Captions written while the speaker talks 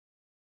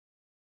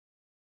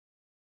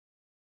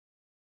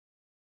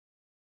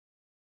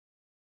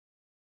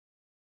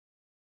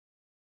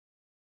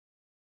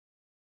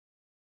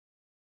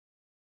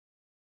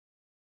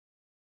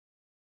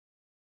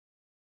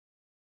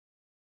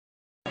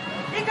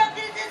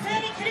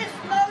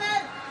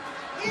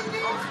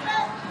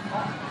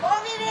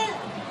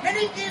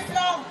ikke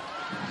islam.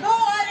 Nå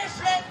det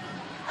slett.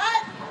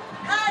 Her.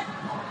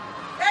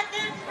 Det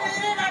ikke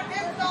murer, det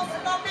ikke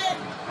statskapper.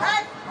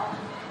 Her.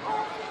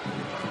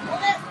 Og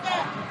neste.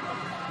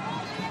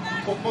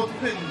 Opp mot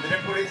 100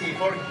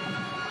 politifolk.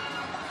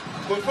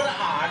 Hvorfor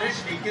det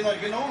slik i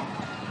Norge nå?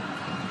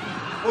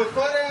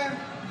 Hvorfor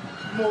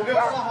må vi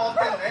også ha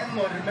denne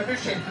enorme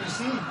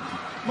beskyttelsen?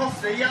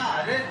 Masse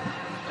gjerder.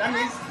 Det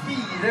minst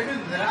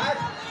 400 her.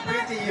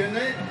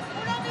 Politihunder.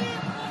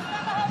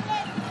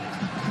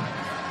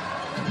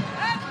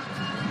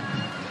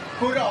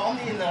 Koranen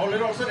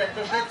inneholder også rett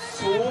og slett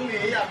så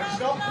mye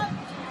jævelskap.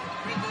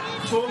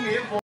 Så mye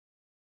vold.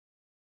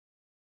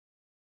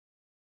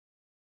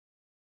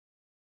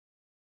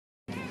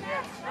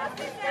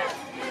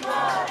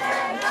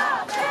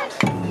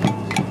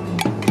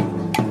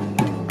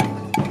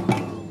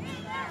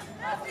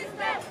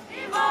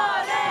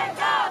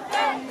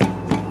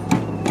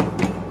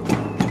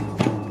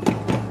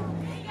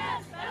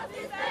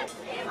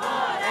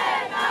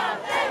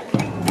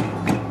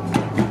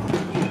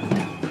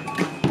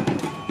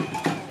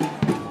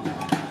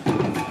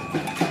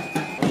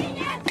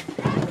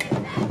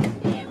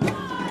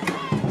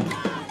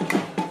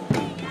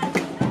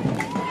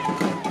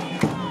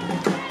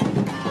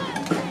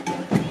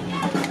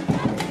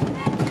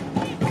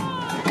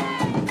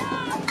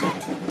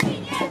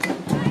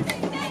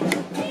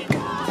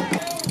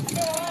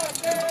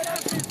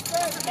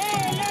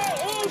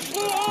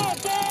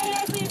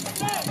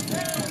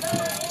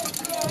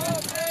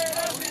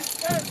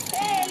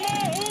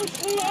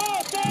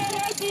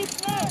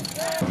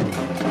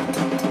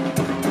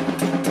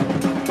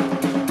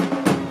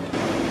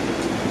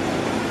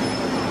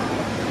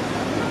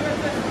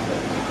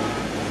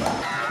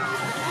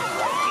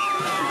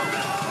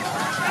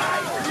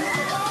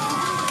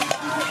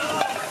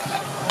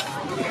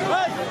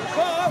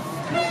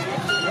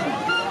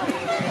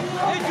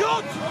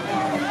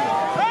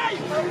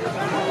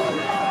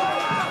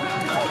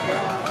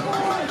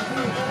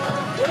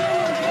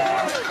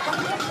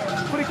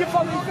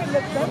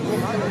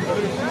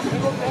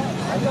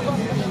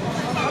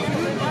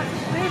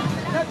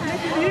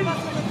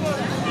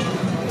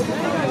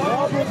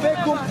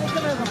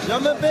 Ja,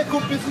 men be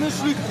kompisene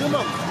slutte,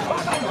 mann!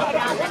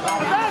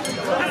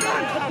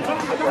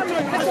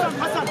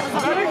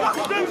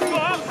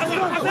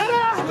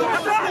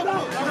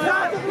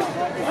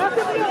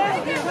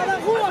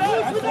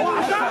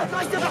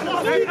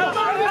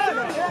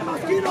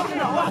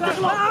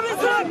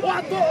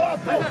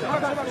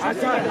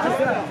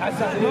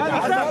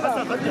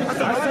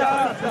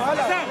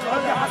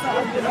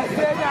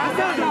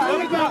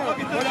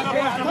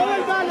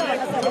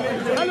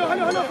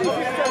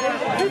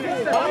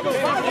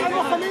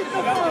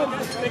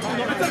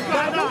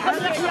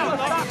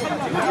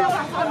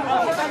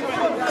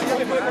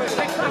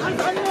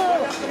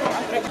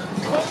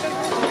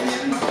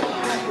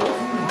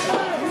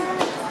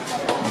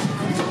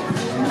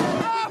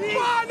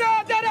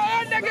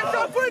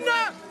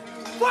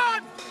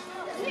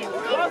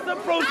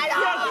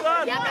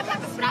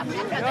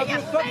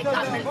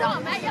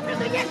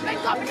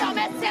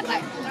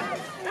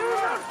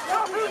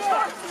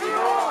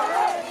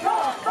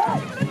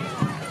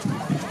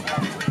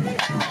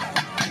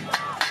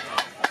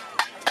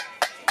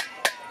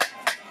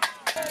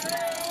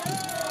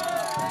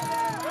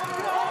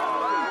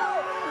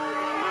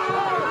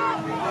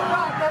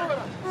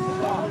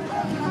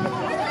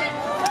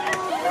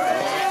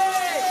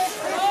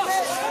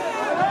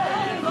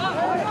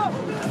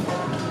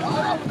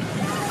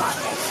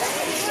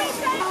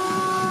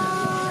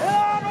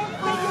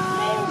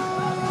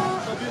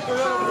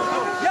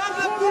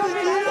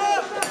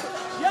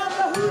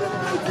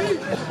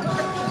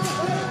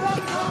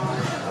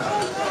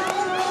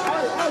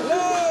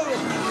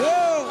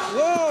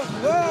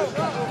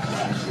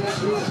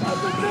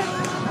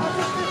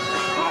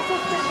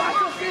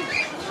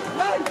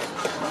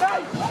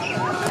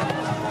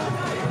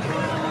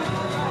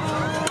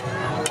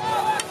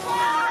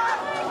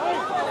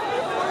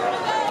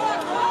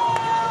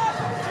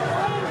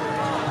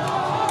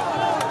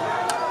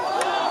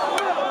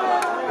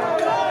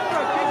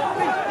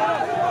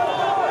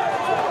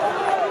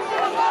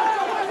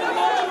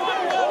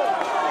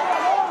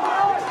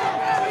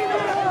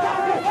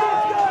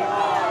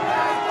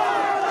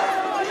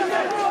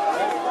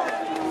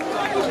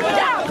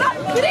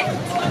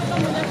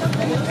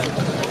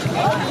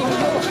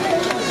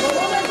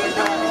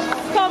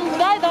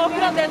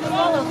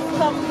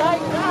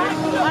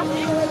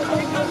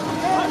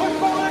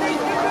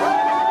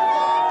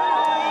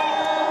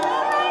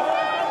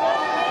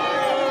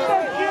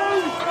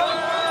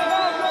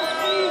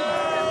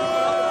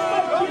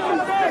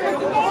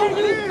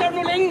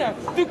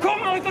 Du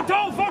kommer ikke til å ta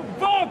folk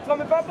bakfra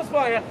med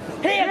peppersprayen!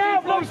 Helt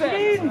utløse!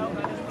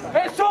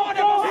 Jeg så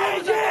det på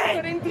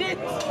videoen, din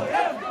dritt!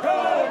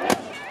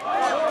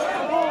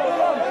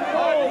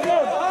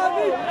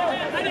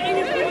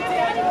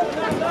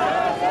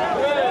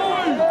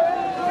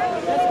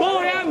 Gå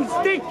hjem,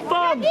 stikk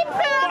faen! De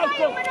prøver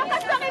jo, men dere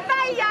står i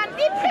veien!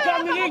 De prøver!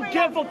 Kan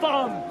rygge, for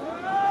faen!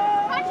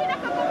 Kanskje dere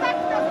får vekk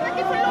nå, så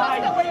dere får lov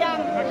til å gå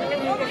hjem.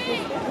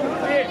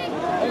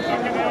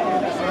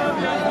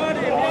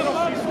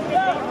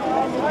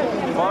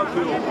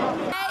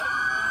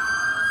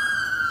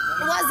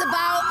 It was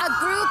about a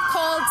group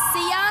called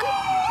Sian,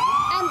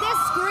 and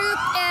this group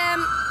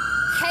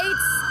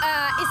hates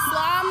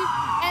Islam,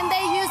 and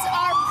they use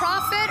our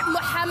prophet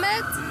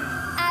Muhammad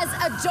as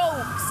a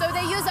joke. So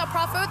they use our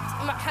prophet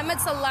Muhammad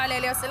sallallahu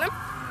alaihi wasallam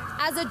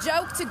as a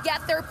joke to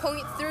get their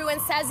point through,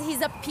 and says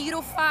he's a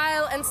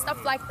pedophile and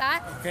stuff like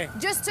that,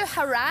 just to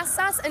harass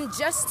us and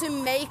just to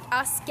make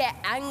us get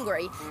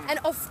angry. And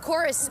of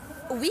course,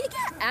 we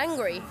get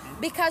angry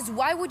because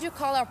why would you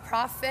call our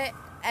prophet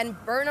and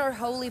burn our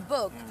holy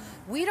book?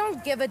 We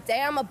don't give a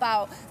damn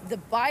about the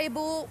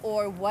Bible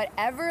or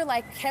whatever.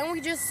 Like, can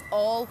we just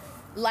all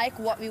like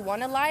what we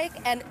want to like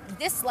and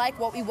dislike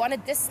what we want to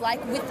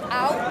dislike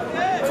without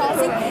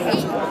causing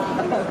hate?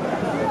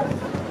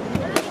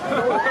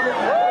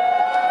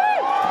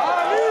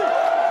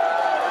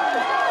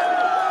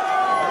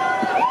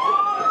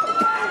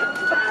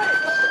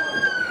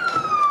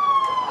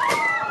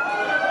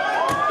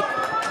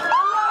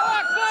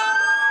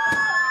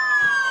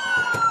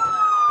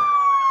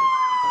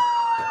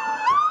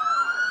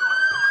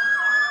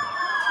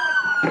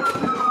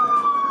 Thank you.